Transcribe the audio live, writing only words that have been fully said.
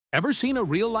Ever seen a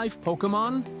real-life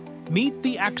Pokemon? Meet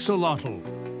the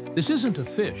Axolotl. This isn't a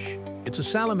fish, it's a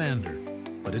salamander,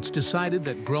 but it's decided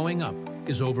that growing up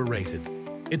is overrated.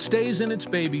 It stays in its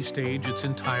baby stage its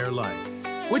entire life,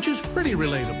 which is pretty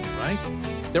relatable,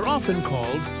 right? They're often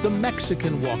called the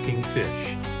Mexican walking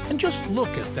fish. And just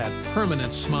look at that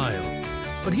permanent smile.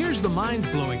 But here's the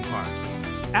mind-blowing part.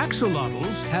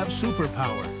 Axolotls have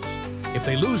superpowers. If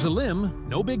they lose a limb,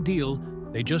 no big deal,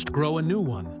 they just grow a new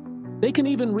one. They can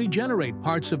even regenerate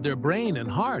parts of their brain and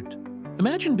heart.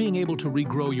 Imagine being able to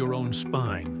regrow your own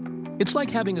spine. It's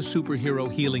like having a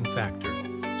superhero healing factor.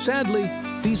 Sadly,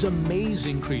 these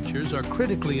amazing creatures are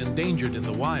critically endangered in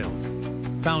the wild,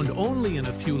 found only in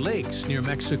a few lakes near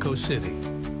Mexico City.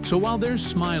 So while they're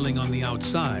smiling on the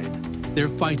outside, they're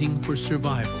fighting for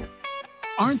survival.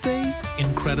 Aren't they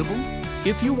incredible?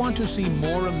 If you want to see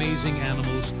more amazing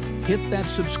animals, hit that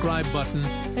subscribe button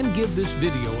and give this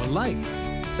video a like.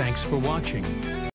 Thanks for watching.